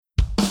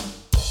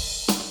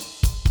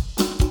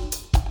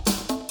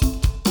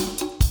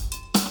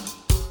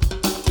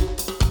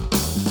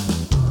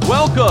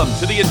Welcome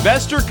to the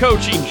Investor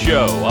Coaching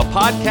Show, a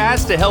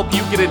podcast to help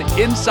you get an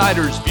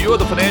insider's view of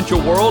the financial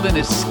world and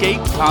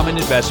escape common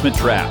investment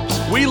traps.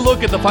 We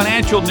look at the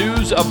financial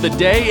news of the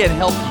day and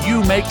help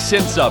you make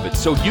sense of it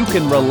so you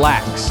can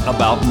relax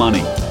about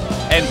money.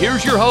 And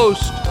here's your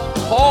host,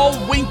 Paul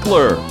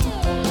Winkler.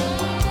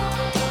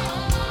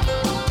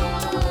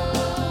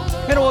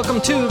 And welcome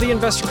to the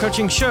Investor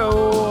Coaching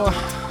Show.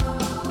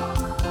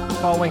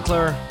 Paul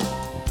Winkler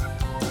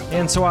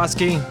and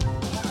Sawatsky.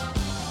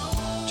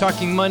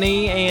 Talking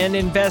money and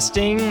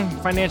investing,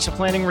 financial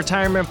planning,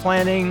 retirement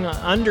planning,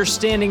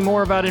 understanding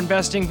more about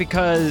investing,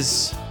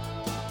 because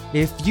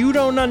if you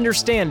don't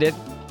understand it,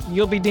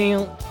 you'll be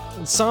dealing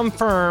with some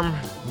firm,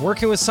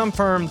 working with some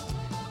firm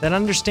that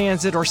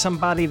understands it, or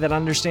somebody that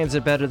understands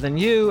it better than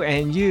you,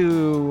 and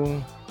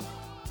you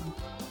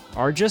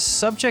are just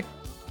subject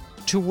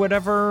to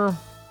whatever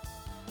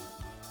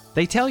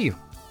they tell you.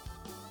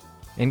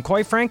 And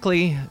quite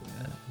frankly,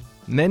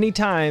 many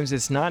times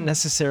it's not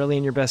necessarily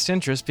in your best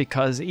interest,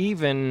 because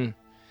even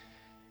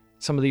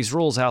some of these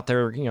rules out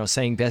there,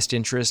 saying best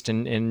interest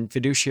and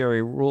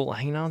fiduciary rule,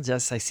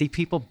 I see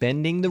people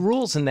bending the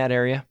rules in that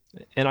area.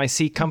 And I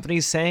see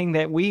companies saying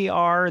that we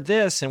are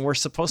this and we're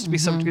supposed to be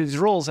subject to these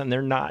rules, and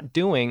they're not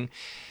doing.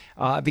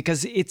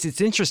 Because it's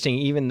interesting,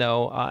 even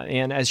though,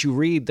 and as you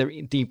read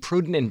the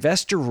Prudent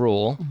Investor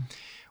Rule,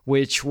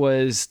 which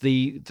was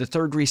the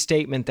third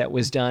restatement that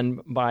was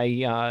done by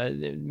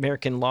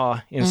American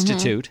Law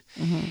Institute.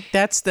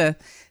 That's the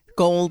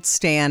gold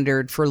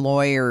standard for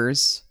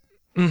lawyers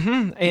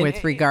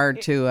with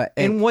regard to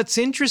and what's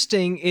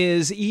interesting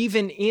is,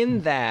 even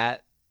in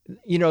that,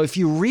 if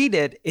you read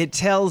it, it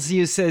tells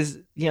you, says,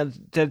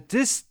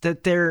 that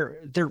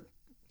they're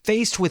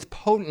faced with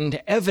potent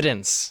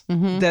evidence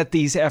that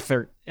these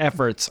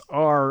efforts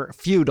are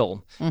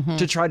futile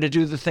to try to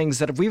do the things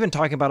that we've been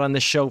talking about on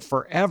this show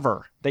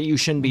forever that you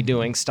shouldn't be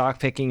doing: stock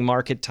picking,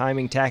 market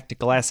timing,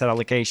 tactical asset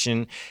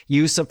allocation,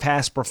 use of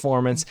past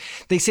performance.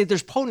 They say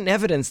there's potent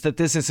evidence that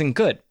this isn't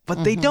good,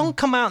 but they don't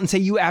come out and say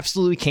you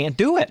absolutely can't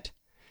do it.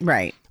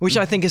 Right. Which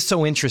I think is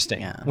so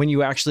interesting when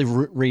you actually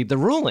read the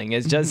ruling.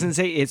 It doesn't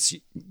say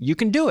you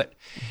can do it.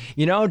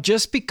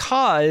 Just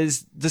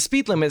because the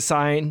speed limit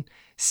sign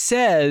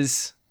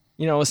says,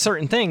 a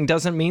certain thing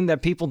doesn't mean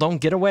that people don't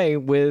get away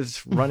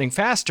with running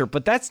faster.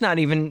 But it's not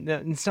even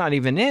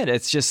it.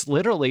 It's just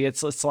literally,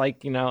 it's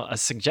like, a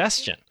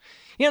suggestion.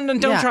 Don't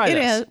try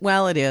this.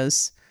 It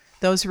is.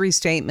 Those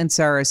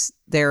restatements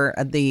they're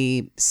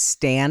the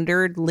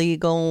standard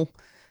legal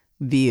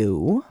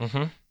view,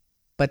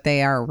 but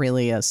they are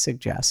really a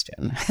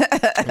suggestion.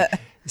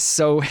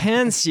 So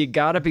hence, you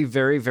got to be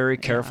very, very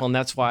careful. And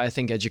that's why I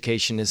think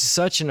education is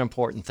such an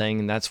important thing.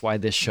 And that's why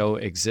this show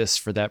exists,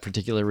 for that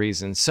particular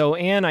reason. So,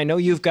 Ann, I know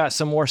you've got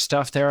some more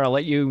stuff there. I'll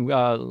let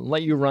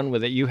you run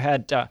with it. You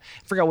had, I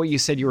forgot what you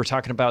said you were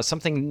talking about,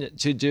 something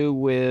to do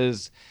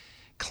with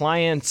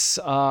clients,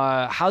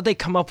 how they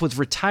come up with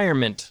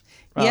retirement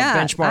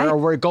benchmark or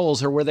where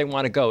goals or where they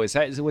want to go. Was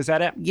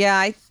that it? Yeah.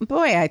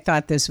 I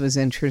thought this was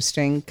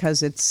interesting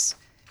because it's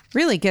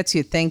really gets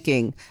you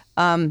thinking.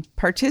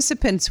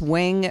 Participants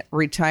wing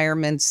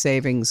retirement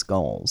savings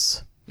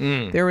goals.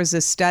 There was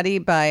a study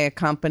by a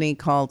company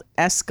called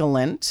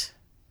Escalent,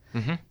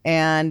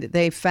 and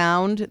they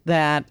found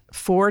that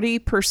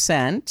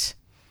 40%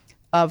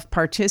 of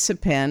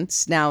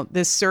participants, now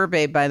this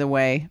survey, by the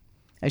way,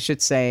 I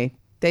should say,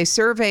 they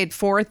surveyed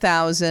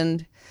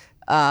 4,000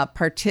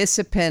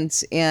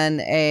 participants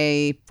in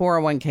a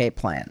 401k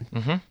plan.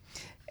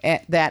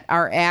 That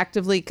are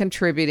actively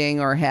contributing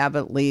or have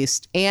at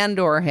least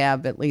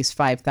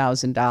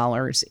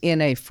 $5,000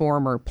 in a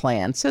former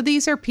plan. So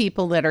these are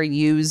people that are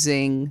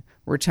using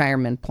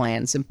retirement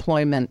plans,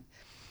 employment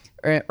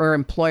or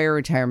employer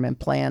retirement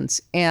plans.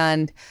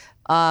 And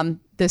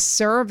the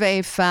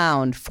survey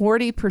found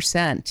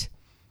 40%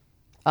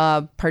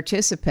 of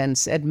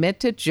participants admit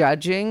to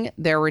judging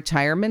their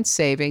retirement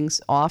savings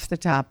off the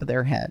top of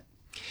their head.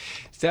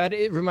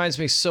 It reminds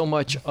me so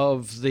much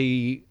of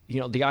the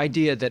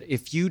idea that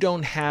if you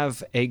don't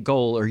have a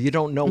goal or you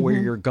don't know where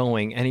you're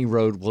going, any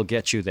road will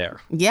get you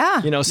there.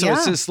 Yeah. It's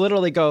just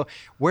literally go,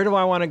 where do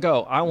I want to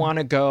go? I want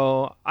to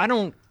go, I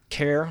don't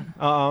care.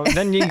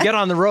 Then you get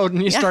on the road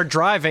and you start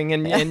driving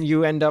and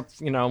you end up,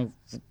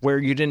 where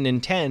you didn't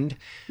intend.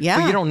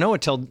 Yeah. But you don't know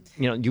it till,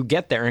 you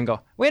get there and go,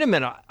 wait a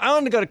minute, I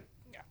want to go to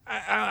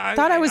I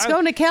thought I was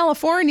going to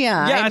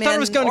California. Yeah, I thought I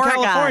was going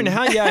Oregon. to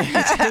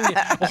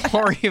California.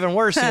 Or even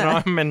worse,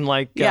 I'm in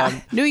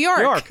New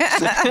York.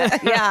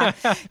 Yeah.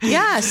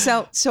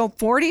 So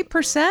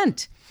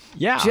 40%.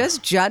 Yeah.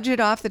 Just judge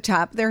it off the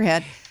top of their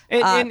head.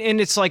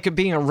 And it's like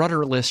being a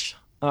rudderless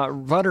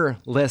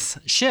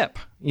ship.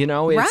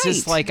 It's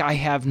just like I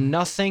have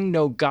nothing,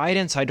 no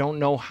guidance. I don't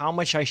know how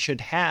much I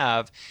should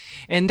have,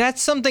 and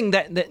that's something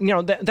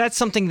that's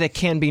something that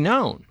can be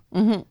known.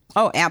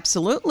 Oh,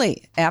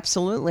 absolutely.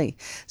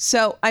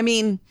 So,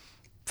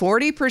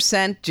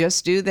 40%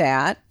 just do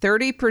that.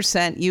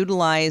 30%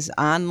 utilize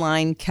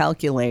online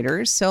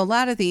calculators. So a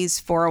lot of these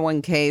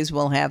 401ks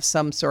will have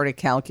some sort of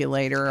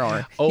calculator,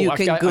 or you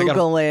can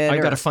Google it. I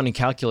got a funny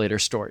calculator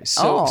story.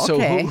 Okay. So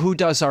who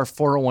does our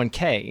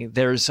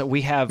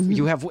 401k?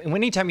 You have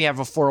anytime you have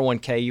a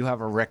 401k, you have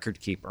a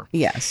record keeper.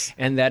 Yes.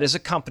 And that is a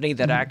company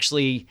that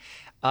actually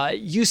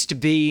used to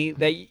be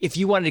that if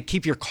you wanted to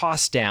keep your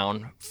costs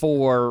down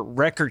for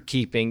record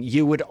keeping,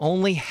 you would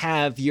only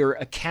have your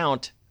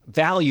account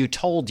value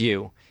told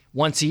you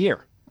once a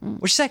year,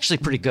 which is actually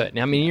pretty good.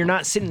 I mean, you're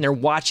not sitting there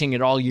watching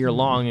it all year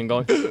long and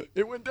going,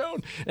 it went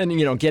down,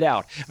 and get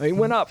out. It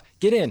went up,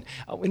 get in.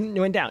 It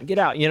went down, get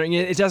out.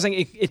 It doesn't.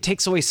 It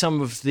takes away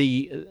some of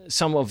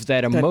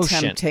that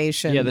emotion.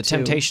 Temptation. Yeah, the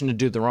temptation to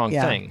do the wrong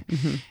thing.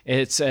 Mm-hmm.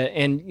 It's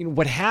and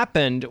what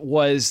happened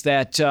was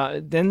that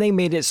then they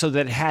made it so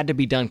that it had to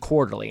be done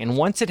quarterly, and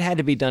once it had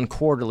to be done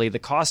quarterly, the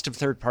cost of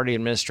third-party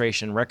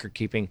administration, record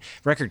keeping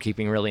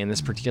really in this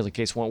particular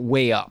case went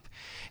way up.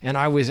 And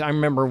I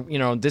remember,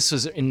 this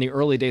was in the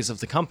early days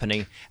of the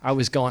company. I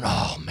was going,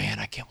 oh man,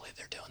 I can't believe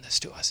they're doing this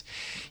to us.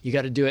 You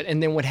got to do it.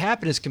 And then what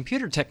happened is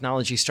computer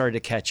technology started to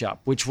catch up,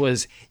 which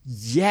was,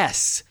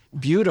 yes,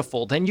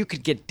 beautiful. Then you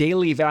could get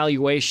daily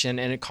valuation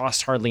and it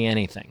cost hardly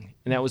anything.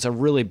 And that was a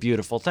really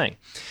beautiful thing.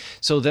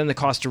 So then the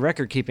cost of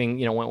record keeping,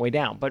 went way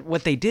down. But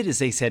what they did is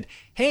they said,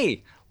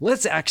 hey,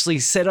 let's actually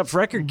set up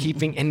record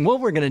keeping. And what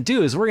we're going to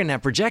do is we're going to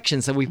have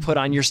projections that we put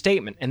on your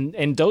statement.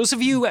 And those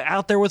of you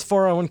out there with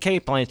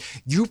 401k plans,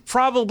 you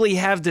probably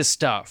have this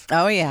stuff.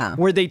 Oh, yeah.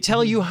 Where they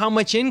tell you how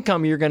much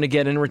income you're going to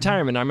get in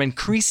retirement. I'm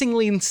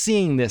increasingly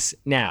seeing this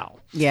now.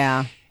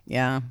 Yeah.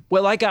 Yeah.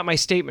 Well, I got my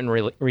statement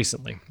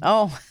recently.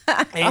 Oh,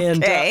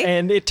 okay.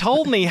 And it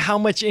told me how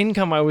much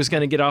income I was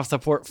going to get off the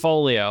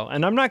portfolio.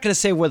 And I'm not going to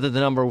say whether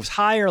the number was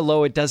high or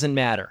low. It doesn't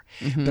matter.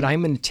 Mm-hmm. But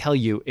I'm going to tell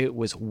you it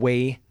was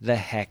way the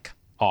heck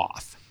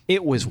off.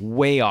 It was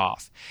way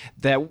off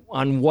that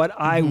on what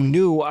I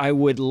knew I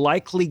would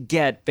likely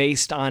get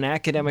based on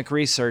academic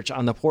research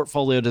on the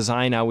portfolio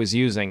design I was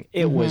using.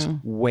 It was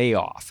way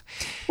off.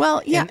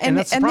 Well, yeah, and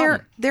that's the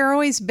problem. they're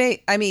always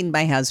I mean,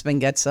 my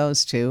husband gets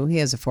those too. He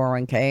has a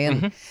 401k,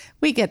 and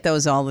we get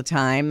those all the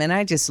time, and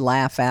I just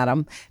laugh at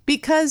them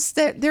because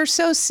they're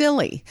so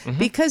silly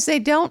because they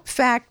don't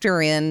factor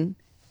in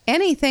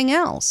anything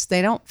else.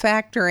 They don't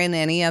factor in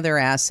any other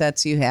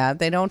assets you have.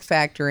 They don't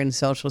factor in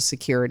Social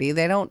Security.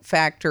 They don't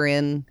factor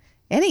in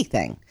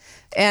anything.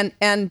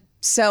 And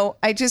so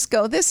I just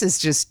go, this is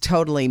just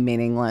totally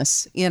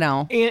meaningless,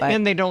 And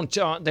they don't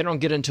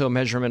get into a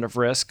measurement of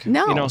risk.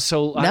 No. No.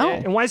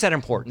 And why is that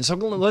important? So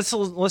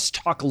let's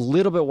talk a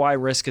little bit why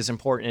risk is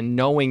important, and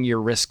knowing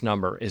your risk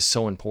number is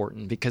so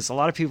important, because a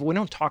lot of people, we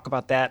don't talk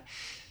about that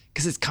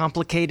because it's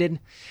complicated.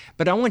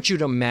 But I want you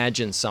to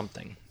imagine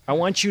something. I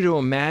want you to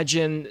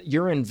imagine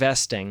you're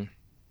investing,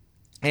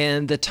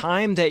 and the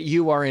time that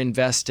you are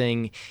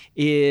investing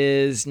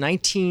is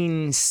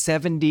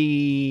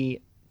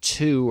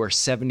 1972 or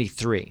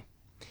 73,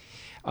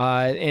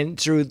 and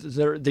through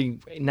the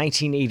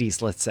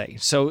 1980s, let's say.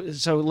 So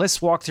let's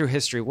walk through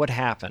history. What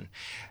happened?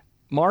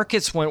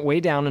 Markets went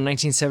way down in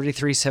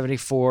 1973,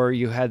 74.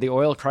 You had the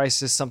oil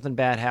crisis, something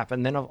bad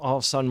happened. Then all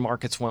of a sudden,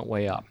 markets went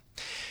way up.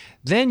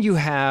 Then you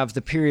have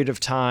the period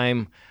of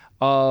time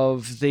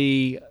of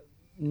the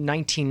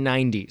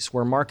 1990s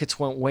where markets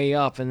went way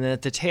up, and then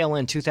at the tail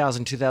end,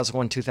 2000,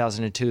 2001,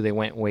 2002, they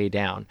went way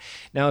down.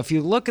 Now, if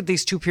you look at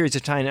these two periods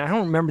of time, I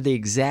don't remember the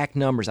exact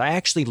numbers. I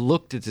actually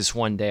looked at this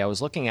one day. I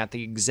was looking at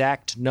the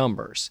exact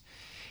numbers,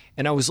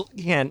 and I was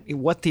looking at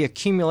what the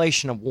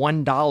accumulation of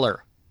 $1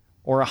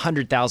 or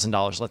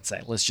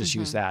 $100,000, let's just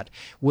use that,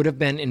 would have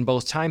been in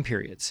both time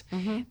periods.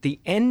 The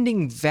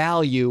ending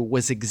value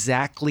was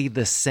exactly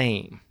the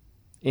same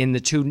in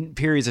the two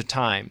periods of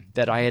time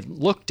that I had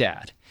looked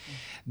at.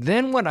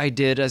 Then what I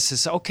did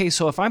is, okay,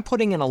 so if I'm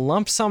putting in a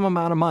lump sum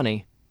amount of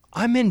money,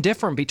 I'm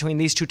indifferent between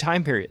these two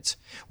time periods,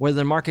 whether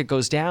the market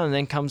goes down and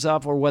then comes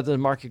up, or whether the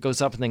market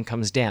goes up and then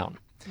comes down.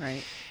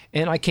 Right.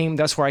 And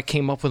that's where I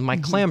came up with my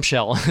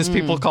clamshell, as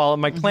people call it,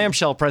 my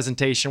clamshell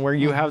presentation, where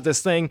you have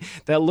this thing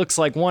that looks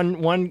like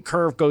one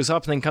curve goes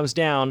up and then comes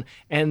down,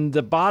 and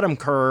the bottom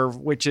curve,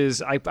 which is,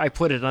 I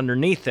put it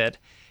underneath it,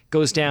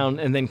 goes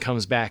down and then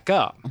comes back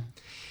up.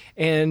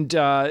 And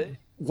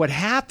what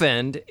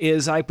happened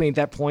is I made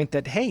that point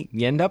that, hey,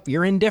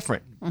 you're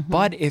indifferent.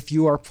 But if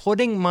you are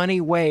putting money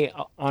away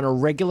on a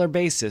regular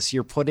basis,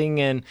 you're putting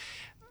in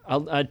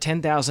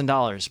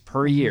 $10,000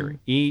 per year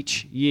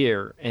each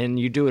year, and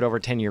you do it over a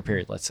 10-year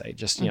period, let's say,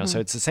 so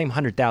it's the same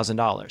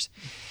 $100,000.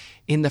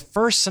 In the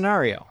first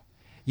scenario,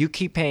 you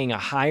keep paying a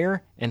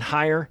higher and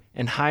higher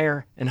and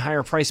higher and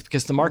higher price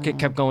because the market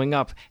kept going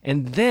up.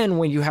 And then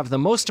when you have the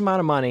most amount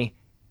of money,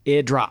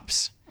 it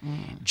drops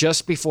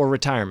just before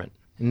retirement.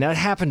 And that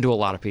happened to a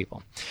lot of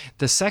people.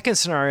 The second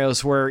scenario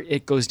is where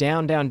it goes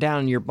down, down, down,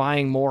 and you're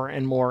buying more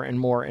and more and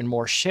more and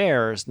more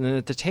shares. And then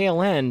at the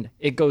tail end,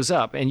 it goes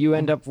up. And you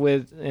end up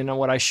with,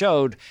 what I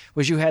showed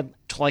was you had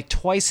like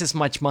twice as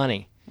much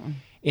money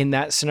in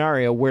that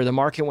scenario where the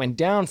market went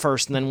down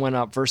first and then went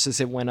up versus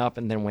it went up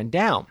and then went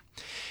down.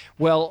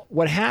 Well,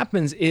 what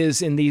happens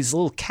is in these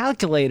little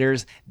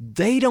calculators,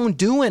 they don't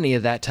do any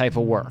of that type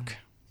of work.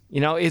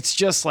 It's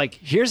just like,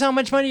 here's how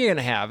much money you're going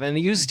to have. And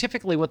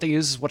typically what they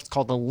use is what's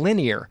called a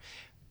linear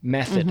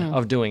method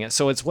of doing it.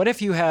 So it's, what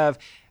if you have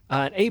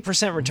an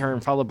 8%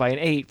 return followed by an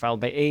 8, followed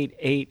by 8,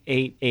 8,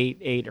 8, 8,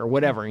 8, or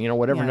whatever,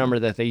 whatever number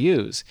that they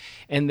use.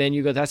 And then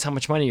you go, that's how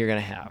much money you're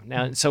going to have.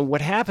 Now, so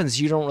what happens,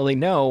 you don't really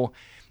know.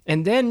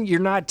 And then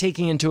you're not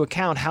taking into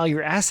account how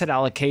your asset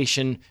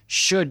allocation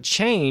should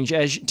change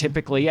as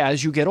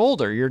you get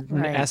older. Your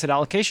asset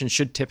allocation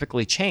should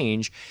typically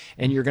change,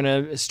 and you're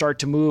going to start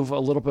to move a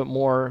little bit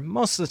more,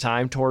 most of the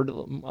time, toward a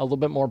little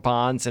bit more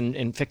bonds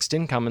and fixed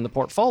income in the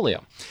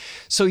portfolio.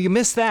 So you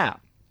miss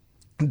that.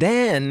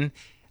 Then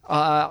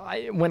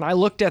when I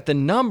looked at the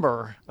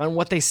number on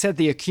what they said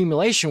the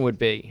accumulation would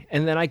be,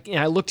 and then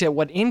I looked at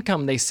what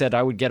income they said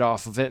I would get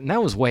off of it, and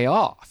that was way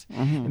off.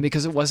 And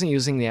because it wasn't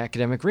using the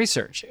academic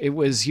research. It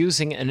was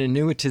using an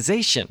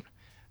annuitization.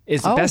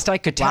 Is the best I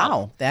could tell.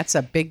 Wow, that's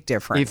a big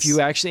difference. If you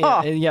actually,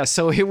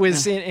 so it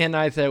was, and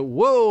I thought,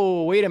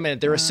 whoa, wait a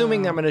minute. They're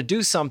assuming I'm going to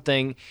do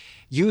something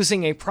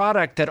using a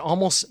product that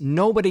almost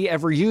nobody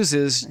ever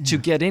uses to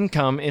get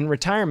income in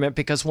retirement,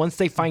 because once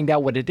they find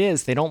out what it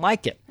is, they don't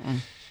like it.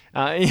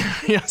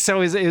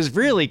 So it was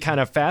really kind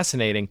of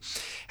fascinating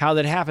how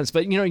that happens.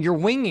 But, you're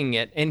winging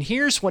it. And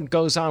here's what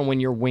goes on when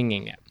you're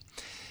winging it.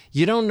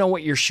 You don't know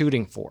what you're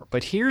shooting for,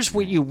 but here's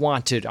what you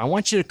wanted. I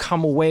want you to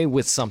come away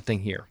with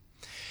something here.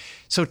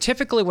 So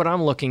typically what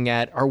I'm looking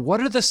at are,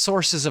 what are the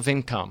sources of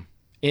income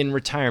in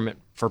retirement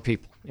for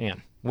people?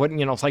 And what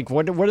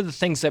are the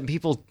things that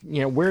people,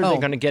 where are they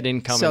going to get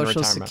income in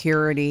retirement? Social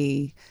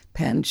Security,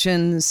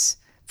 pensions,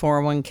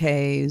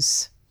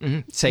 401ks.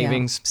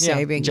 Savings,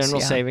 general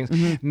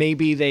savings.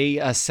 Maybe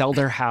they sell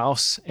their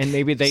house, and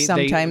maybe they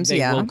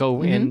will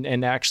go in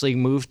and actually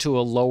move to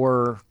a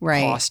lower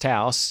cost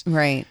house.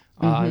 Right.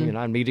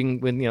 I'm meeting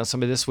with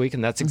somebody this week,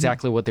 and that's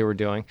exactly what they were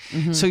doing.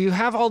 So you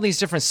have all these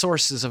different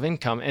sources of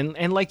income,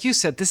 and like you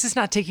said, this is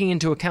not taking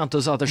into account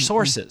those other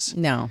sources.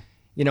 No.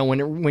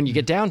 When you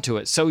get down to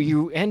it, so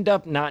you end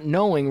up not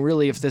knowing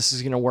really if this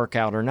is going to work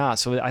out or not.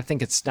 So I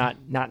think it's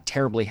not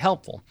terribly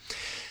helpful.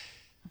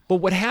 But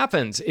what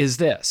happens is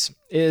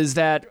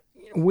that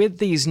with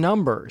these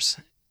numbers,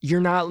 you're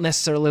not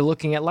necessarily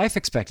looking at life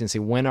expectancy.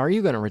 When are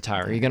you going to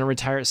retire? Are you going to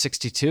retire at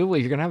 62? Well,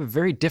 you're going to have a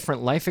very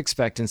different life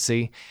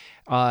expectancy.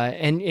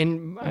 And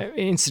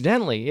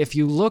incidentally, if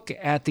you look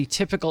at the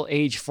typical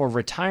age for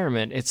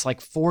retirement, it's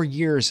like 4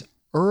 years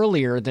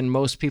earlier than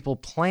most people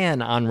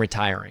plan on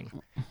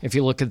retiring, if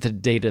you look at the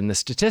data and the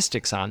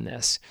statistics on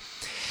this.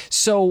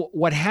 So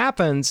what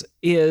happens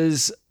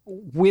is,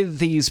 with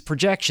these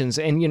projections,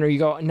 and you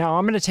go, now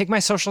I'm going to take my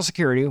Social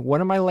Security. What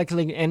am I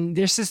likely? And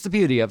this is the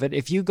beauty of it.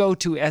 If you go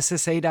to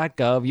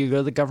SSA.gov, you go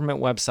to the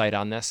government website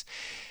on this,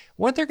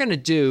 what they're going to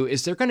do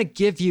is they're going to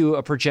give you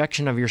a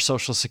projection of your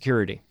Social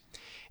Security.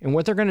 And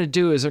what they're going to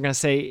do is they're going to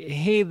say,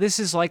 hey, this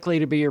is likely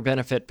to be your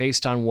benefit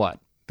based on what?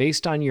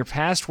 Based on your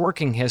past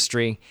working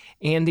history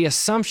and the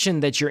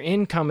assumption that your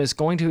income is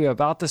going to be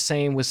about the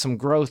same with some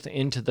growth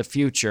into the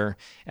future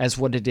as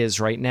what it is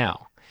right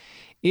now.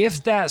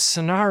 If that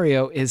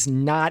scenario is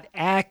not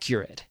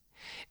accurate,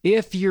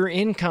 if your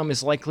income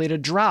is likely to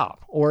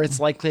drop or it's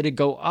likely to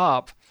go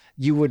up,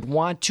 you would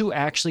want to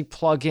actually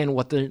plug in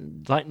what the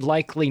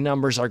likely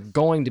numbers are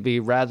going to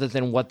be rather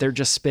than what they're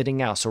just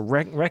spitting out. So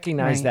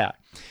recognize that.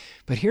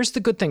 But here's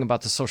the good thing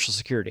about the Social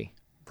Security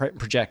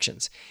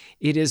projections.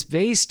 It is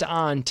based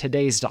on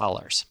today's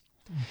dollars.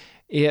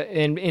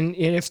 And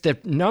if the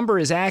number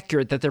is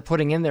accurate that they're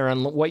putting in there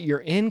on what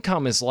your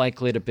income is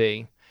likely to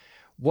be,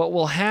 what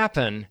will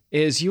happen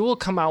is you will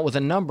come out with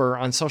a number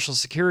on Social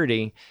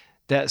Security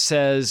that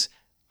says,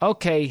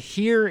 okay,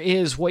 here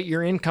is what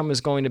your income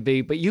is going to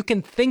be, but you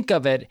can think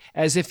of it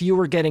as if you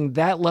were getting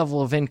that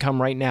level of income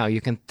right now.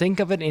 You can think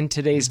of it in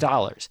today's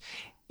dollars.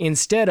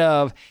 Instead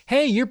of,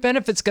 hey, your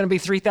benefit's going to be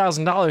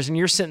 $3,000, and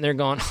you're sitting there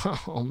going,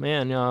 oh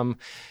man,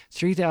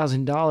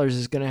 $3,000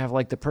 is going to have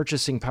like the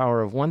purchasing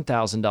power of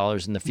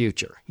 $1,000 in the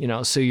future,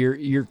 so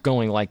you're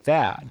going like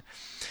that.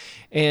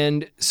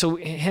 And so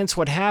hence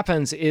what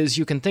happens is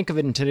you can think of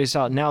it in today's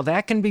dollar. Now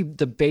that can be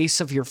the base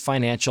of your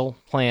financial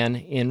plan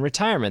in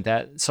retirement,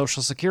 that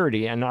Social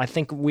Security. And I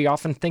think we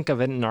often think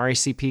of it in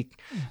RACP,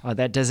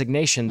 that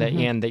designation that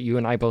Ann, that you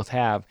and I both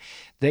have.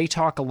 They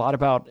talk a lot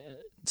about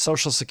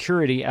Social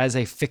Security as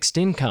a fixed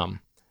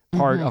income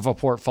part of a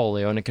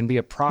portfolio, and it can be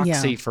a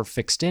proxy for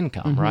fixed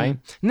income, right?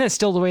 And that's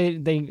still the way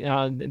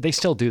they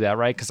still do that,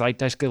 right? Because I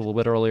just got a little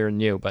bit earlier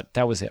than you, but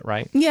that was it,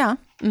 right? Yeah.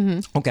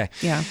 Okay.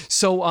 Yeah.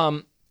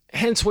 So,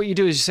 hence what you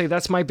do is you say,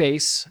 that's my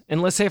base.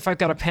 And let's say if I've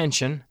got a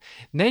pension,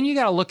 then you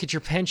got to look at your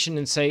pension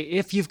and say,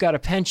 if you've got a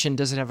pension,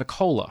 does it have a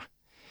COLA?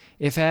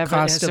 If it has a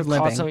cost of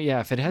living.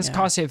 If it has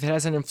cost, if it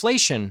has an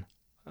inflation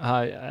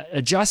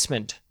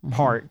adjustment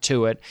part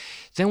to it,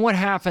 then what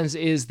happens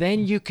is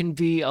then you can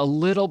be a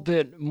little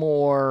bit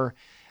more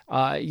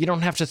you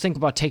don't have to think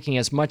about taking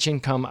as much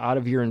income out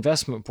of your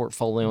investment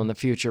portfolio in the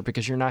future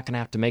because you're not going to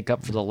have to make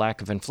up for the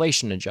lack of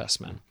inflation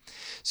adjustment.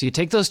 So you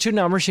take those two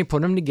numbers, you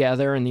put them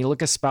together, and you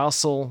look at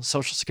spousal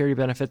Social Security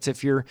benefits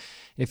if you're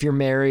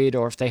married,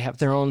 or if they have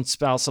their own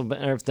spousal,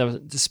 or if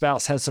the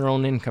spouse has their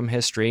own income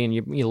history, and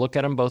you look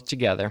at them both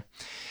together.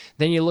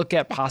 Then you look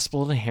at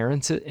possible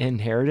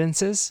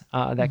inheritances.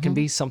 That can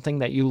be something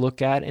that you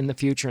look at in the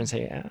future and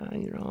say,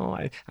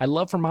 I'd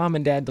love for mom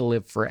and dad to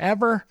live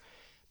forever,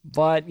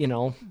 but,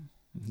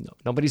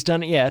 nobody's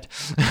done it yet,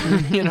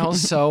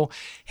 so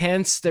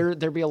hence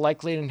there'd be a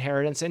likely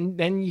inheritance. And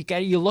then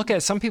you look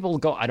at, some people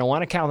go, I don't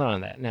want to count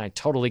on that. And I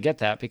totally get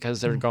that,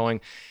 because they're going,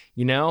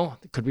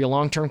 it could be a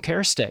long-term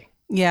care stay.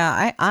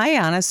 Yeah, I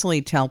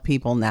honestly tell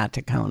people not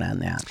to count on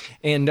that.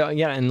 And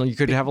and you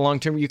could have a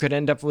long-term, you could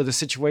end up with a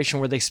situation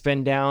where they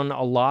spend down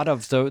a lot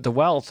of the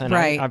wealth. And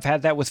right. I've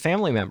had that with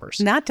family members.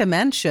 Not to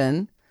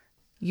mention,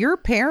 your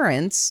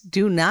parents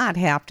do not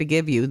have to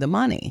give you the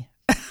money.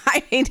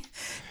 I mean,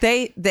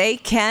 they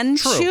can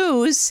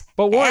choose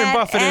but Warren at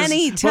Buffett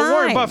any time. But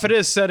Warren Buffett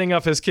is setting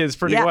up his kids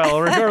pretty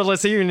well,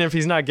 regardless, even if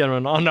he's not getting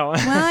one. Oh, no.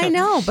 Well, I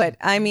know, but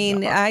I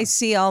mean, I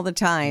see all the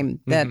time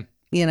that,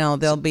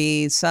 there'll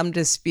be some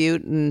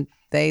dispute and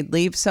they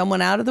leave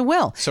someone out of the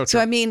will. So true. So,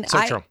 I mean,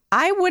 true.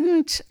 I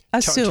wouldn't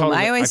assume. Totally,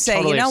 I always say,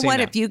 totally what,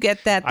 that. if you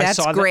get that,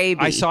 that's gravy.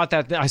 I saw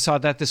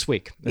that this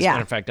week. As a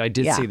matter of fact, I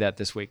did see that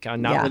this week.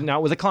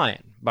 Not with a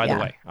client, by the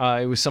way.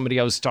 It was somebody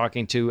I was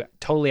talking to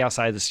totally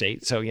outside the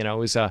state. So, it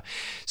was,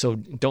 so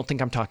don't think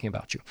I'm talking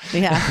about you.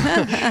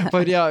 Yeah.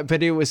 but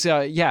it was,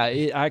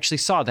 I actually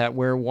saw that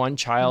where one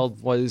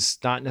child was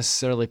not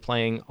necessarily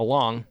playing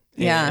along.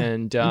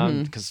 And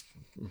because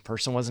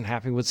person wasn't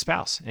happy with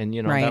spouse, and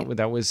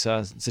that was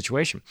a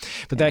situation.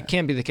 But that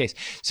can be the case.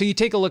 So you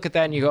take a look at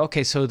that and you go,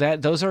 okay, so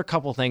those are a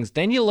couple things.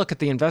 Then you look at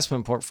the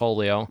investment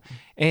portfolio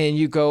and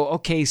you go,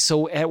 okay,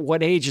 so at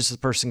what age is the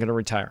person going to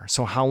retire?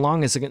 So how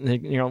long is it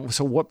going to,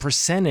 so what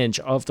percentage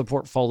of the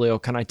portfolio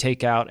can I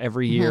take out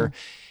every year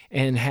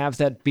and have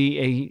that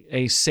be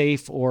a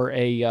safe or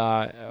it's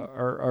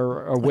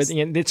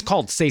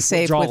called safe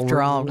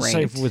withdrawal rate.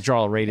 Safe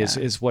withdrawal rate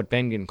is what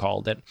Bengen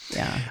called it.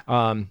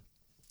 Yeah.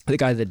 The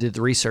guy that did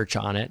the research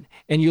on it.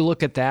 And you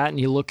look at that, and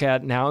you look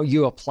at, now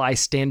you apply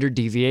standard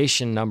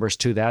deviation numbers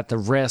to that, the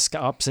risk,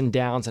 ups and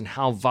downs, and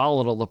how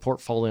volatile the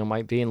portfolio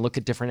might be, and look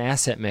at different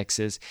asset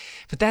mixes.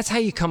 But that's how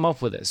you come up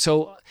with it.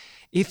 So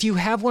if you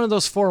have one of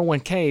those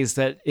 401ks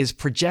that is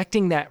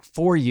projecting that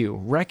for you,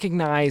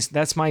 recognize,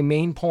 that's my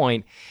main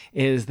point,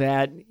 is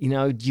that,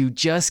 you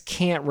just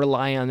can't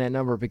rely on that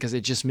number because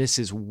it just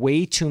misses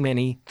way too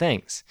many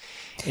things.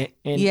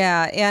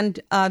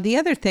 And the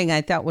other thing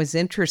I thought was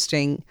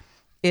interesting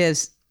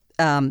is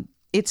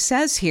it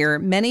says here,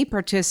 many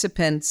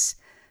participants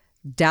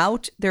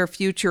doubt their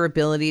future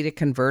ability to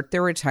convert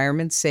their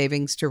retirement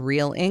savings to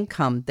real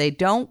income. They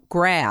don't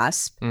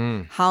grasp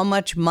how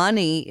much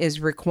money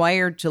is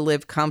required to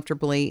live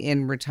comfortably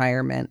in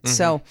retirement.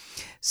 So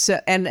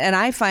and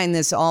I find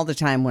this all the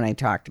time when I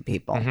talk to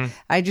people.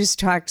 I just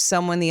talked to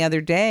someone the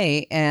other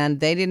day, and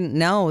they didn't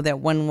know that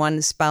when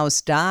one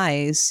spouse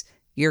dies,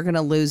 you're going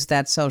to lose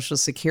that Social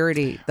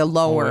Security, the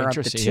lower of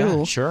the two.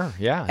 Yeah, sure.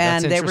 Yeah.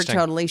 And they were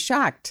totally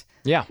shocked.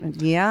 Yeah.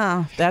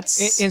 Yeah.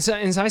 That's. And so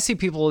I see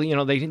people,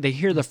 they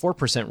hear the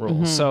 4%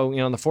 rule. So,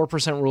 the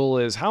 4% rule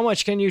is how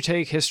much can you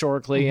take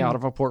historically out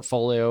of a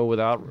portfolio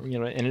without,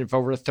 and if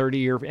over any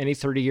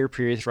 30-year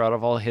period throughout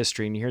of all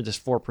history, and you hear this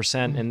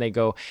 4%, and they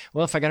go,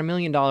 well, if I got $1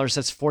 million,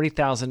 that's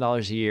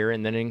 $40,000 a year,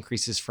 and then it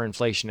increases for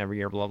inflation every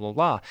year, blah, blah,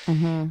 blah.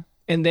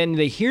 And then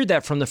they hear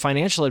that from the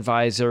financial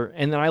advisor,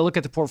 and then I look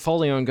at the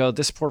portfolio and go,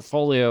 this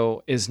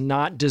portfolio is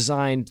not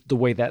designed the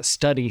way that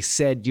study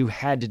said you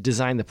had to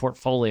design the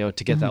portfolio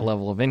to get that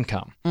level of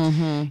income.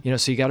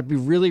 So you got to be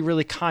really,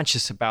 really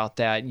conscious about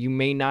that. You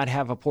may not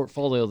have a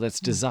portfolio that's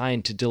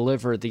designed to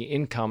deliver the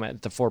income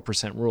at the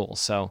 4% rule.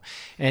 So,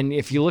 and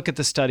if you look at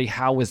the study,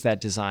 how was that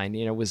designed?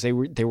 There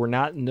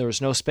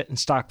was no spit and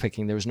stock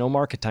picking, there was no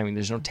market timing,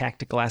 there's no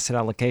tactical asset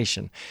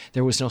allocation,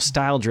 there was no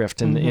style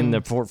drift in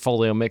the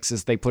portfolio mix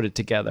as they put it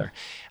together.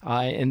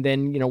 And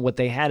then, what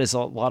they had is a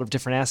lot of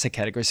different asset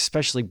categories,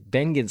 especially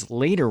Bengen's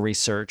later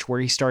research, where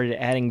he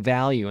started adding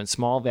value and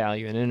small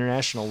value and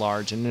international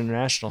large and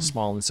international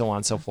small and so on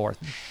and so forth.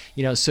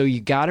 So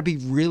you got to be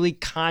really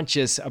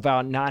conscious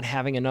about not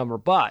having a number.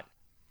 But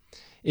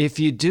if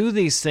you do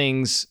these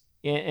things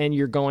and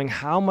you're going,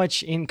 how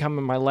much income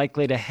am I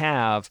likely to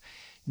have?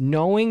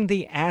 Knowing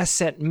the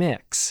asset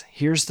mix,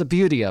 here's the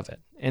beauty of it.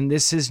 And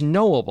this is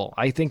knowable.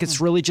 I think it's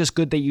really just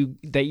good that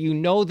you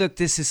know that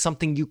this is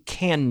something you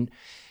can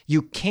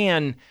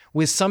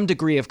with some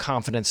degree of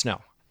confidence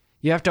know.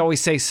 You have to always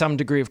say some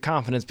degree of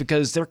confidence,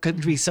 because there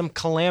could be some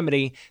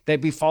calamity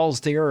that befalls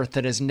the earth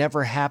that has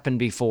never happened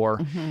before.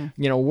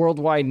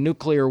 Worldwide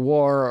nuclear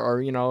war,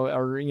 or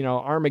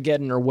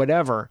Armageddon or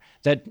whatever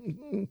that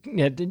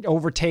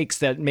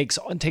overtakes,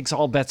 takes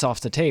all bets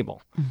off the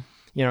table.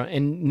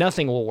 and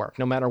nothing will work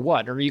no matter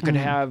what. Or you could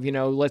have,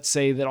 let's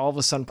say that all of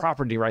a sudden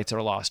property rights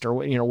are lost, or,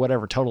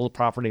 whatever, total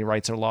property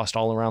rights are lost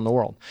all around the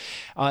world.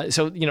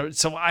 So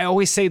I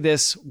always say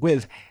this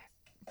with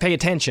pay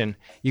attention.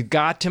 You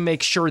got to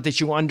make sure that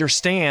you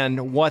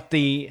understand what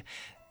the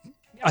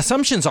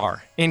assumptions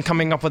are in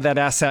coming up with that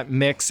asset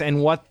mix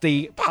and what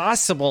the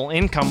possible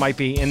income might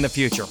be in the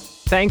future.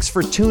 Thanks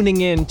for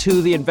tuning in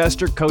to the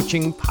Investor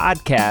Coaching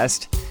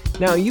Podcast.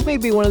 Now, you may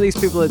be one of these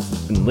people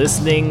that's been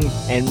listening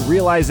and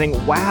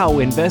realizing, wow,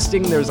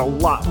 investing, there's a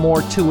lot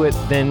more to it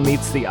than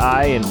meets the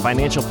eye, and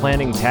financial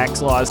planning,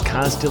 tax laws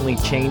constantly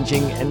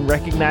changing, and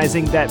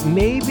recognizing that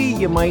maybe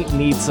you might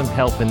need some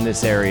help in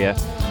this area,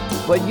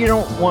 but you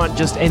don't want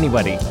just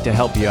anybody to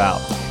help you out.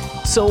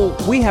 So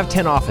we have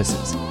 10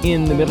 offices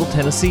in the Middle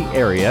Tennessee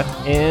area,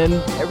 and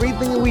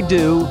everything that we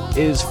do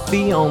is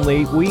fee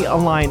only. We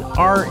align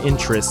our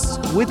interests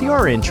with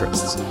your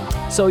interests.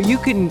 So you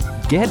can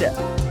get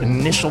an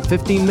initial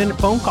 15-minute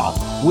phone call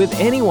with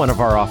any one of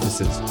our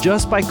offices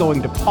just by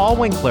going to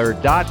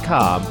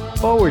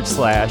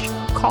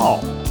paulwinkler.com/call.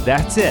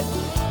 That's it.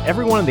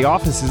 Every one of the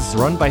offices is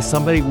run by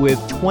somebody with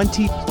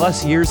 20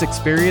 plus years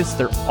experience.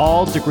 They're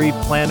all degree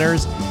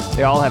planners.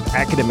 They all have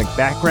academic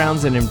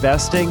backgrounds in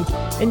investing,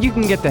 and you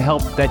can get the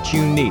help that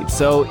you need.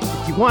 So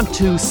if you want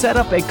to set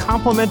up a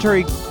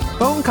complimentary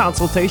phone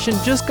consultation,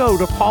 just go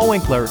to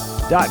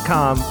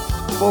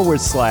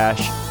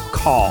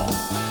paulwinkler.com/call.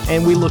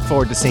 And we look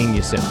forward to seeing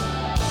you soon.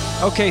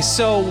 Okay,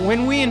 so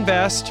when we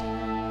invest,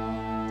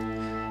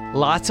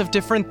 lots of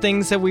different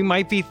things that we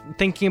might be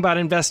thinking about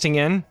investing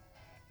in.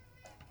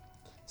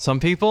 Some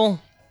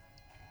people,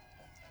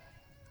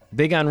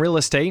 big on real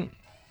estate,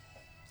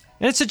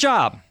 and it's a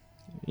job.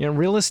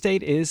 Real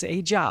estate is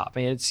a job.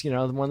 And it's,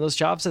 one of those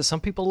jobs that some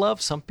people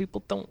love, some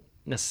people don't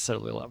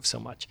necessarily love so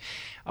much.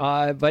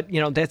 But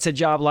that's a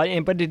job,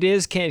 but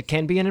it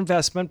can be an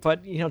investment.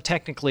 But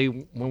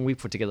technically, when we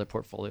put together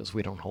portfolios,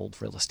 we don't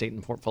hold real estate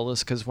in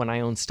portfolios, because when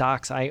I own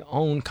stocks, I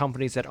own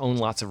companies that own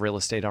lots of real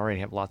estate, already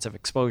have lots of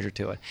exposure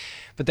to it.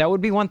 But that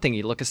would be one thing.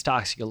 You look at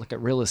stocks, you look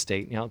at real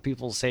estate.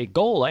 People say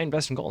gold. I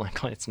invest in gold.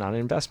 It's not an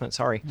investment.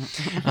 Sorry.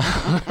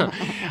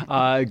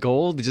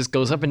 Gold just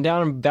goes up and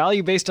down in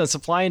value based on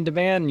supply and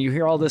demand. And you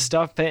hear all this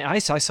stuff. I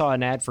saw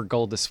an ad for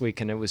gold this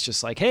week, and it was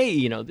just like,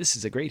 hey, this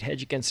is a great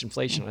hedge against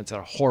inflation. It's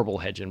a horrible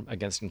hedge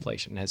against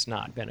inflation. It has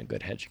not been a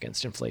good hedge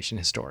against inflation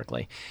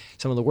historically.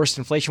 Some of the worst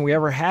inflation we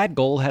ever had,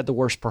 gold had the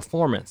worst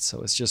performance.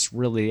 So it's just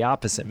really the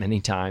opposite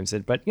many times.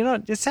 But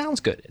it sounds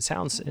good. It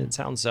sounds,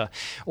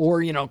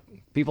 or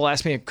people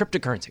ask me, a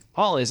cryptocurrency.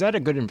 Paul, is that a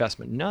good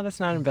investment? No, that's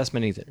not an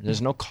investment either.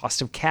 There's no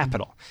cost of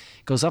capital.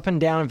 It goes up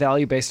and down in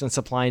value based on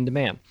supply and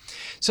demand.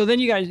 So then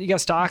you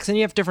got stocks, and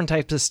you have different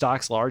types of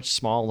stocks, large,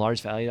 small,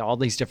 large value, all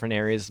these different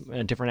areas,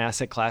 different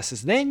asset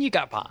classes. Then you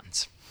got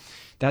bonds.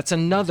 That's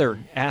another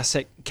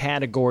asset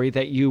category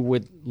that you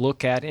would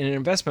look at in an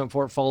investment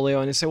portfolio,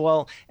 and you say,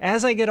 well,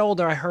 as I get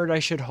older, I heard I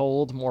should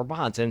hold more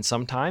bonds. And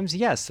sometimes,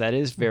 yes, that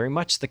is very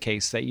much the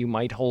case, that you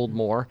might hold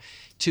more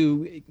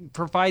to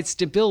provide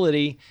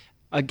stability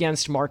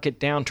against market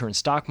downturns,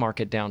 stock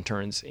market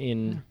downturns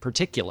in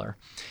particular,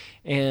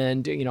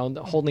 and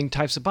holding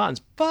types of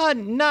bonds. But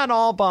not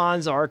all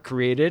bonds are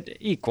created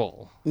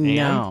equal.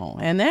 No,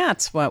 and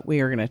that's what we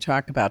are going to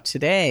talk about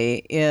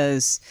today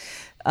is,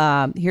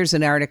 here's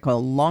an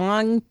article,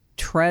 Long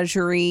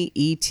Treasury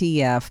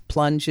ETF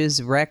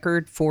plunges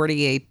record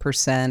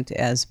 48%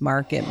 as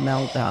market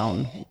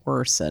meltdown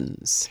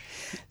worsens.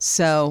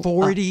 So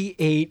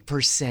 48%.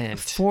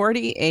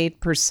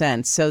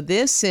 48%. So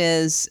this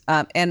is,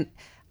 and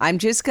I'm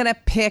just going to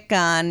pick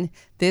on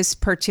this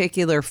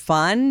particular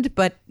fund,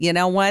 but you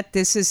know what?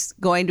 This is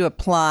going to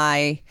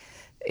apply.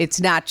 It's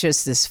not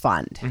just this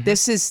fund. Mm-hmm.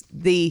 This is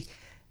the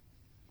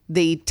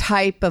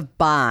type of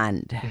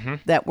bond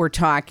that we're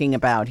talking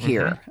about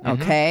here,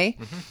 okay?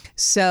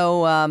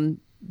 So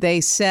they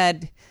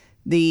said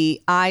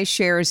the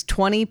iShares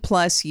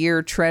 20-plus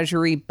year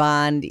Treasury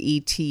bond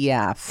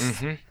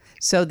ETF.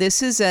 So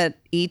this is an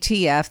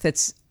ETF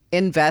that's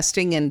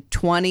investing in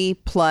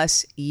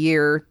 20-plus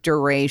year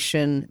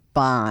duration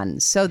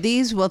bonds. So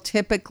these will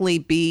typically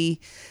be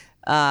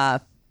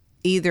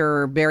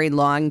either very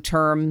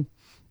long-term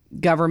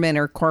government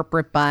or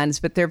corporate bonds,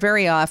 but they're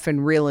very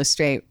often real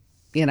estate,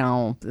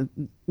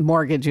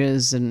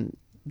 mortgages and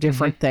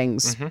different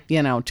things,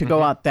 to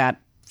go out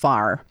that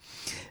far.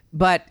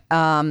 But,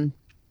 and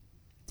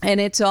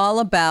it's all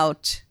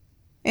about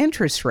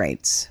interest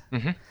rates.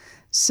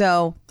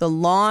 So the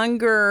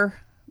longer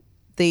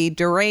the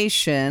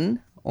duration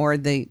or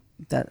the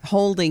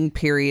holding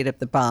period of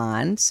the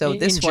bond, so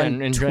this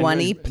one,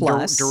 20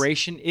 plus.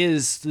 Duration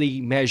is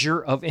the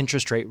measure of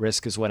interest rate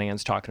risk, is what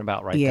Ann's talking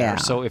about there.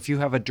 So if you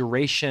have a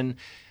duration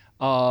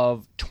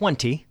of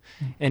 20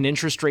 and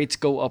interest rates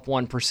go up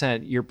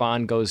 1%, your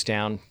bond goes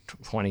down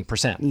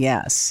 20%.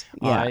 Yes.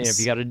 If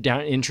you got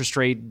a interest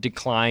rate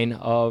decline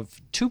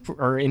of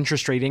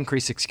interest rate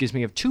increase, of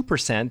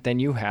 2%, then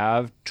you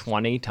have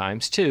 20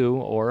 times 2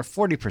 or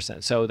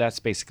 40%. So that's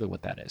basically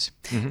what that is.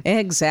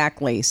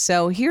 Exactly.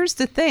 So here's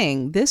the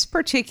thing. This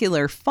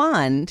particular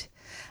fund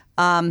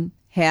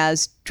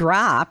has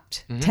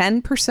dropped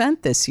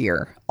 10% this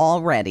year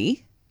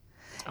already.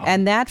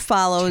 And that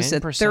follows a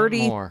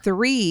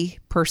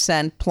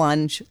 33%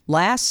 plunge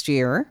last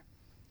year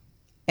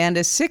and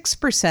a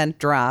 6%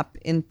 drop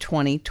in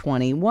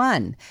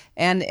 2021.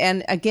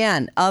 And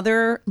again,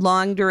 other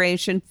long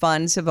duration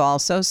funds have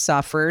also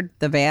suffered.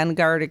 The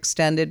Vanguard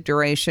Extended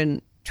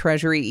Duration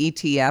Treasury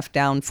ETF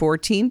down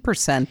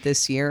 14%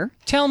 this year.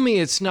 Tell me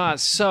it's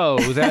not so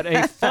that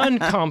a fund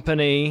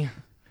company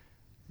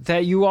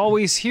that you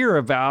always hear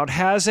about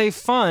has a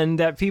fund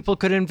that people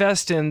could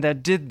invest in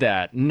that did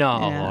that.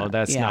 No,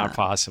 that's not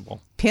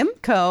possible.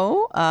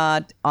 PIMCO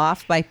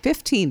off by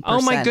 15%.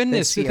 Oh my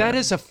goodness, this year. that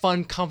is a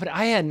fun company.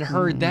 I hadn't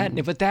heard that,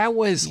 but that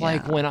was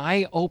like when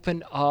I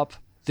opened up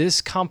this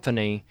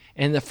company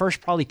in the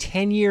first probably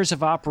 10 years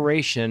of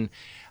operation,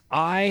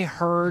 I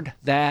heard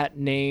that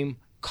name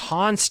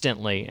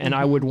constantly, and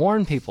I would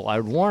warn people. I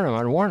would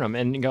warn them,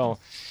 and go,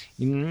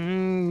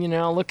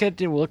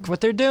 look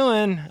what they're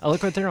doing.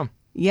 Look what they're doing.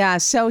 Yeah,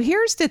 so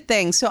here's the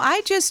thing. So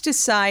I just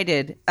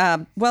decided,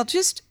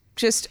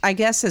 just I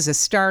guess as a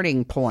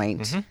starting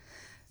point,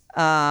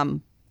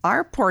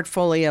 our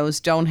portfolios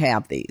don't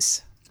have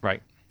these.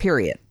 Right.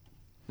 Period.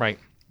 Right.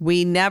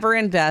 We never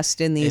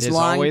invest in these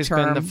long-term. It has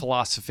always been the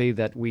philosophy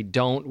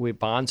that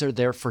bonds are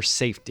there for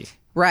safety.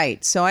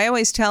 Right. So I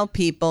always tell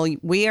people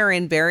we are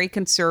in very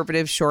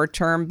conservative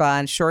short-term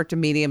bonds, short to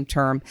medium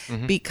term,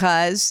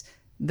 because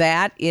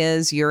that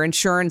is your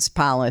insurance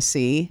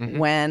policy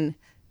when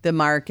the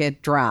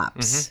market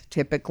drops.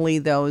 Typically,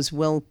 those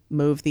will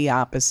move the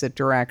opposite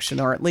direction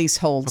or at least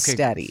hold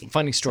steady.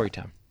 Funny story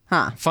time.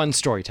 Huh. Fun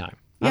story time.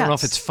 I don't know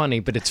if it's funny,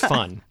 but it's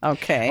fun.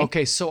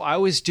 Okay, so I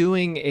was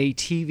doing a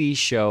TV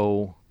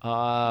show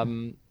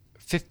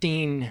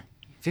 15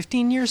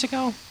 years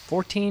ago,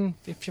 14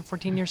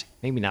 years,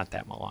 maybe not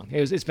that long.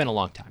 It's been a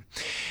long time.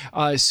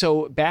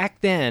 So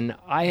back then,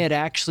 I had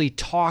actually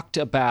talked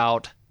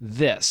about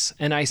this,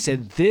 and I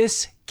said,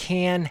 this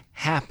can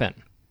happen.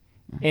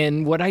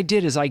 And what I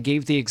did is I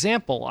gave the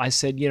example. I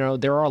said,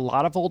 there are a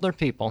lot of older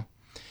people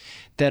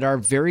that are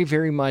very,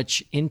 very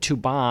much into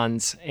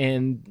bonds,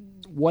 and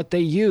what they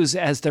use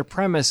as their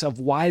premise of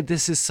why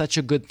this is such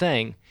a good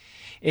thing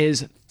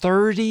is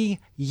 30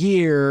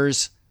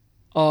 years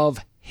of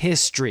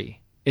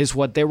history is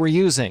what they were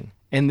using.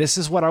 And this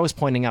is what I was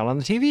pointing out on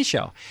the TV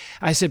show.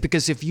 I said,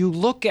 because if you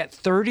look at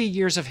 30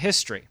 years of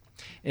history,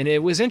 and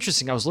it was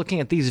interesting, I was looking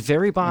at these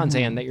very bonds,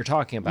 Ann, that you're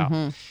talking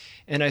about.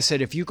 And I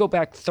said, if you go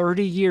back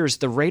 30 years,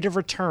 the rate of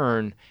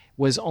return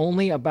was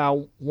only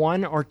about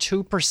 1 or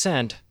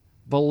 2%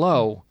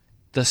 below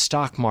the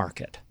stock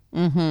market.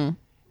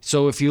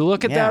 So if you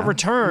look at that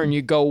return,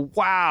 you go,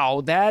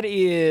 wow, that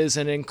is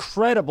an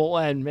incredible,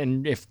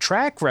 and if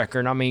track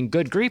record, I mean,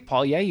 good grief,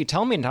 Paul, you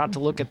tell me not to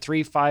look at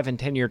 3, 5, and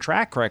 10-year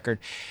track record,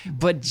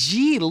 but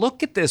gee,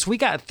 look at this. We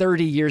got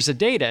 30 years of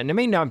data, and it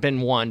may not have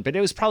been 1, but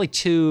it was probably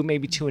 2,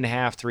 maybe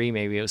 2.5, 3,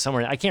 maybe it was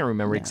somewhere. I can't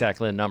remember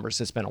exactly the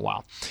numbers. It's been a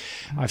while.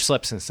 I've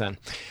slept since then.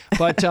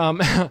 But,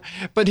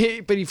 but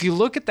if you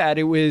look at that,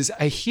 it was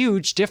a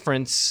huge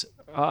difference.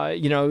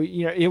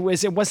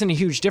 It wasn't a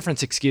huge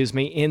difference,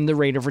 in the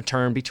rate of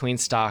return between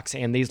stocks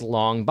and these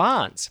long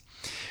bonds.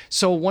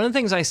 So one of the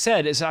things I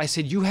said is,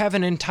 you have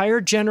an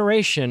entire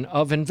generation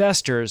of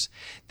investors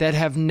that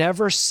have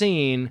never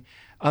seen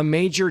a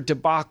major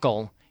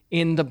debacle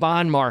in the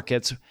bond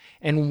markets.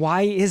 And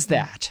why is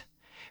that?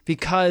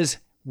 Because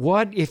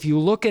if you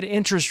look at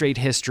interest rate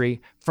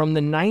history from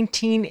the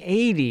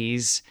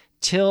 1980s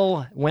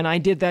till when I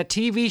did that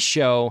TV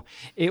show,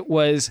 it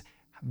was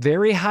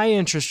very high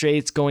interest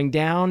rates going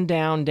down.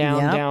 Right.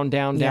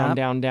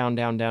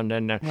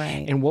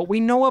 And what we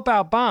know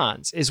about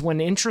bonds is when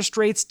interest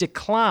rates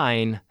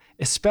decline,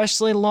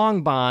 especially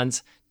long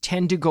bonds,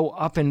 tend to go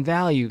up in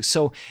value.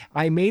 So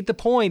I made the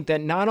point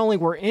that not only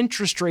were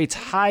interest rates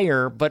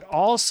higher, but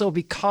also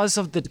because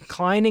of the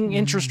declining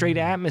interest rate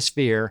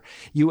atmosphere,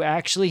 you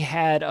actually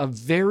had a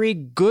very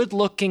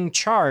good-looking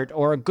chart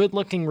or a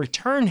good-looking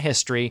return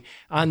history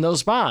on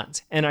those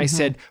bonds. And I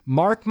said,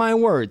 mark my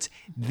words,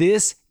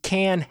 this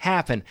can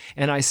happen.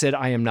 And I said,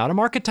 I am not a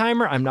market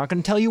timer. I'm not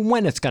going to tell you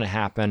when it's going to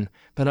happen,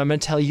 but I'm going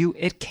to tell you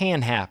it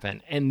can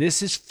happen. And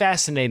this is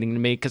fascinating to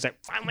me because it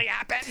finally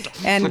happened.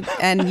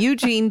 And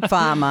Eugene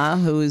Fama,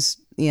 who's,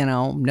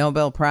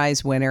 Nobel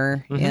Prize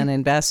winner in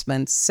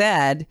investments,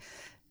 said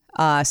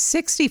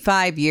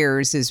 65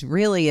 years is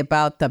really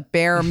about the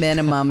bare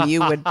minimum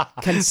you would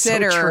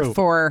consider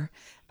for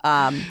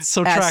a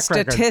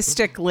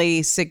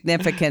statistically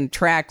significant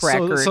track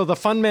record. So the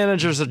fund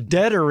managers are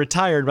dead or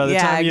retired by the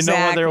time you know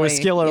whether it was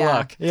skill or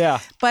luck. Yeah.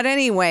 But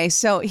anyway,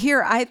 so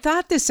here, I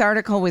thought this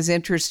article was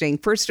interesting.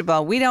 First of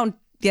all, we don't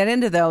get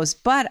into those,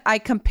 but I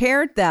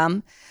compared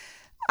them.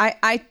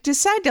 I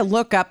decided to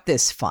look up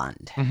this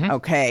fund,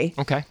 okay?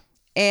 Okay.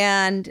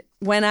 And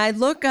when I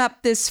look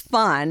up this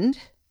fund,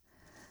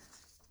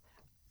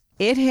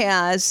 it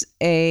has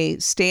a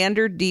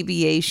standard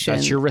deviation.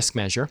 That's your risk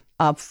measure.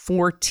 Of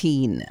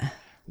 14.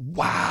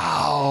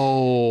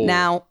 Wow.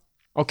 Now.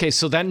 Okay,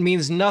 so that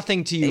means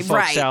nothing to you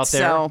folks out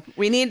there. So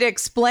we need to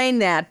explain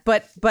that.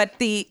 But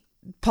the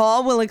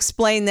Paul will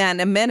explain that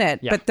in a minute.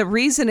 Yeah. But the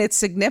reason it's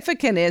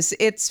significant is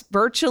it's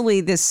virtually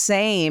the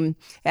same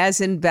as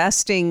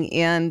investing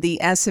in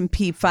the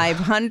S&P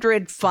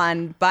 500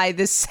 fund by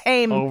the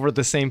same... Over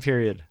the same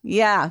period.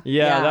 Yeah.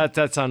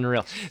 That's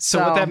unreal. So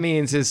what that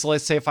means is,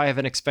 let's say if I have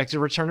an expected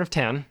return of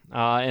 10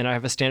 and I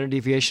have a standard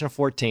deviation of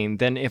 14,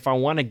 then if I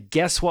want to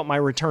guess what my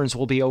returns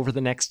will be over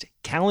the next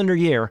calendar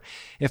year,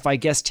 if I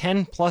guess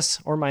 10 plus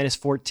or minus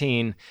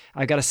 14,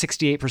 I got a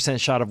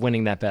 68% shot of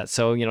winning that bet.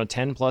 So,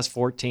 10 plus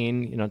 14,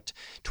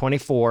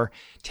 24,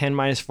 10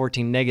 minus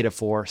 14, negative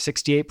 4,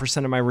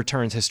 68% of my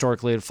returns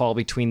historically would fall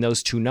between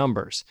those two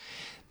numbers.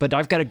 But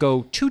I've got to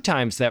go 2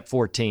 times that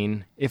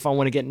 14 if I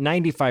want to get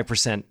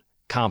 95%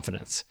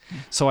 confidence.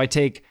 So I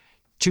take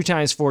 2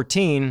 times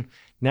 14,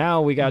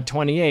 now we got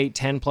 28,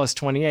 10 plus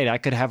 28. I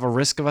could have a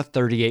risk of a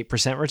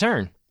 38%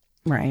 return.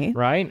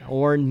 Right?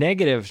 Or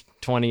negative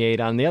 28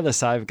 on the other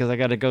side because I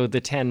got to go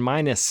the 10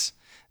 minus,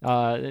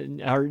 what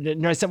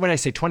did I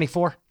say,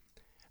 24?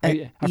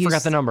 I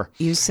forgot the number.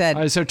 You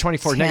said so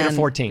 24, 10, negative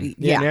 14.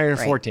 Yeah, negative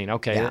right. 14.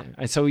 Okay.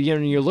 Yeah. So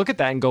you look at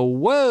that and go,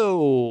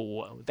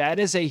 whoa, that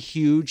is a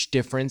huge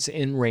difference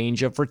in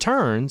range of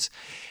returns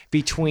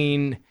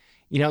between,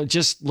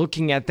 just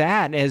looking at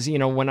that as,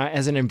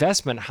 as an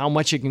investment, how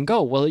much it can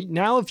go. Well,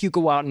 now if you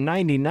go out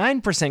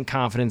 99%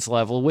 confidence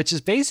level, which is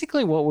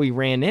basically what we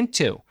ran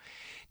into,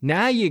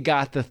 now you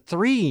got the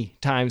 3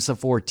 times the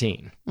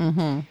 14.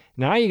 Mm-hmm.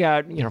 Now you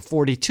got,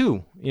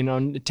 42,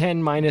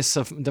 10 minus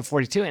the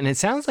 42. And it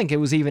sounds like it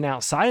was even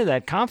outside of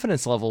that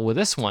confidence level with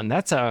this one.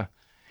 That's yes.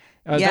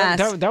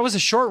 That was a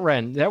short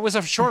run. That was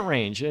a short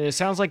range. It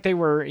sounds like they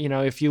were,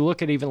 if you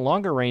look at even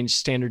longer range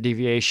standard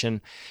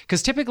deviation,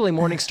 because typically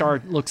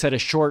Morningstar looks at a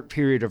short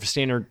period of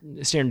standard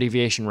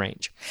deviation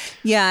range.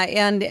 Yeah.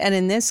 And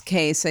in this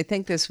case, I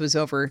think this was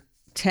over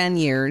 10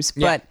 years,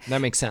 but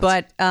that makes sense.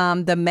 But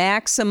the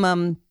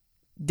maximum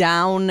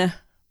down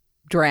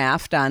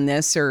draft on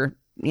this, or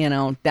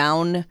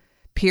down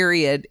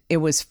period, it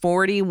was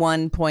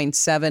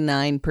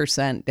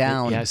 41.79%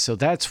 down. Yeah, so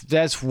that's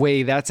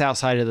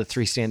outside of the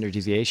 3 standard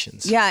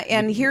deviations. Yeah,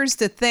 and here's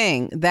the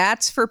thing.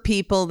 That's for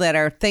people that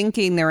are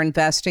thinking they're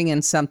investing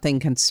in something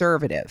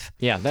conservative.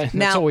 Yeah, that's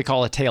what we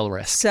call a tail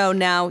risk. So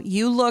now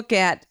you look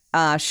at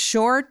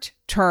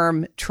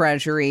short-term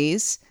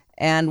treasuries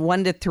and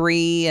 1 to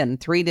 3 and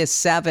 3 to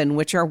 7,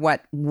 which are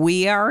what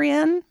we are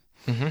in.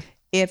 Mm-hmm.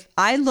 If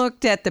I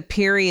looked at the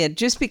period,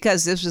 just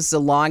because this was the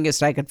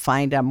longest I could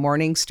find on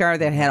Morningstar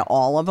that had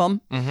all of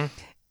them, mm-hmm.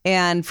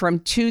 and from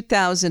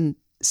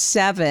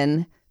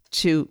 2007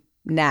 to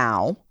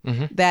now,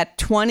 mm-hmm. that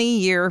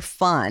 20-year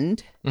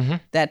fund, mm-hmm.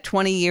 that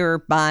 20-year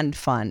bond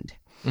fund,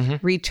 mm-hmm.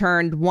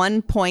 returned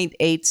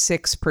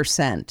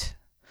 1.86%.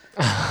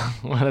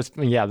 Well, that's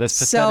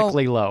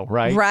pathetically low,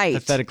 right? Right.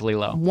 Pathetically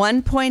low.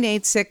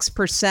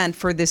 1.86%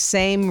 for the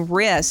same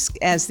risk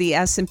as the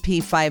S&P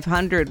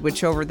 500,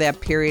 which over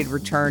that period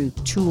returned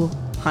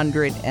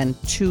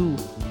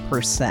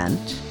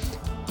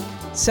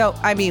 202%. So,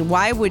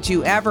 why would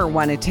you ever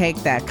want to take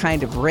that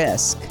kind of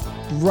risk?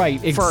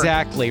 Right,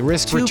 exactly.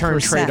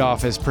 Risk-return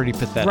trade-off is pretty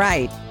pathetic.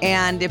 Right.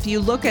 And if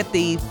you look at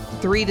the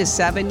 3 to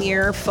 7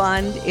 year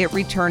fund, it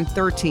returned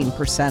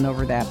 13%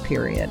 over that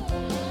period.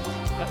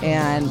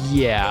 And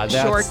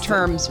short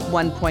term's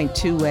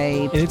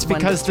 1.28. And it's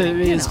because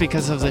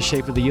because of the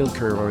shape of the yield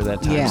curve over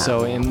that time. Yeah.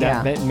 So,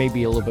 that may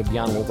be a little bit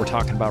beyond what we're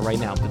talking about right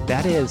now, but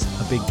that is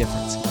a big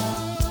difference.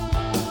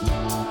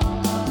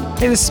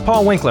 Hey, this is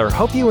Paul Winkler.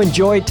 Hope you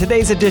enjoyed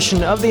today's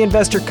edition of the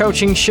Investor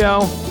Coaching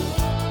Show.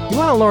 You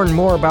want to learn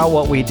more about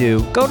what we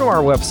do? Go to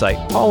our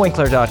website,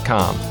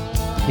 paulwinkler.com.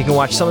 You can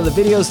watch some of the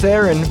videos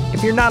there, and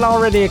if you're not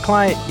already a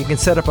client, you can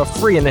set up a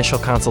free initial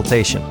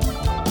consultation.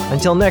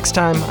 Until next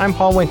time, I'm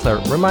Paul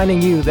Winkler,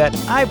 reminding you that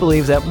I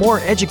believe that more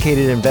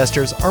educated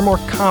investors are more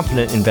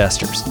confident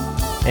investors,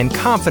 and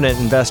confident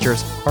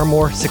investors are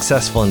more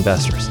successful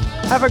investors.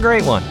 Have a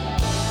great one.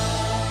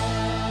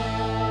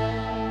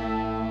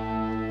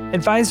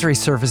 Advisory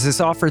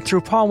services offered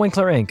through Paul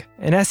Winkler, Inc.,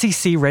 an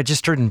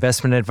SEC-registered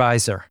investment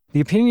advisor.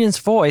 The opinions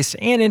voiced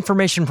and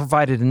information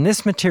provided in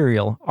this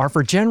material are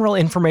for general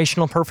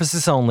informational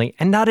purposes only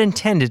and not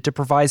intended to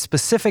provide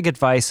specific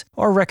advice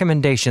or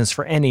recommendations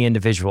for any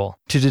individual.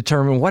 To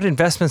determine what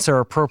investments are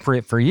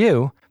appropriate for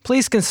you,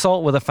 please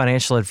consult with a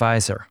financial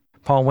advisor.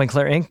 Paul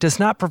Winkler, Inc. does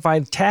not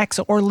provide tax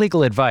or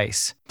legal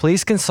advice.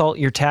 Please consult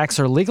your tax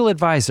or legal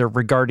advisor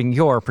regarding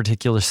your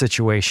particular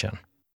situation.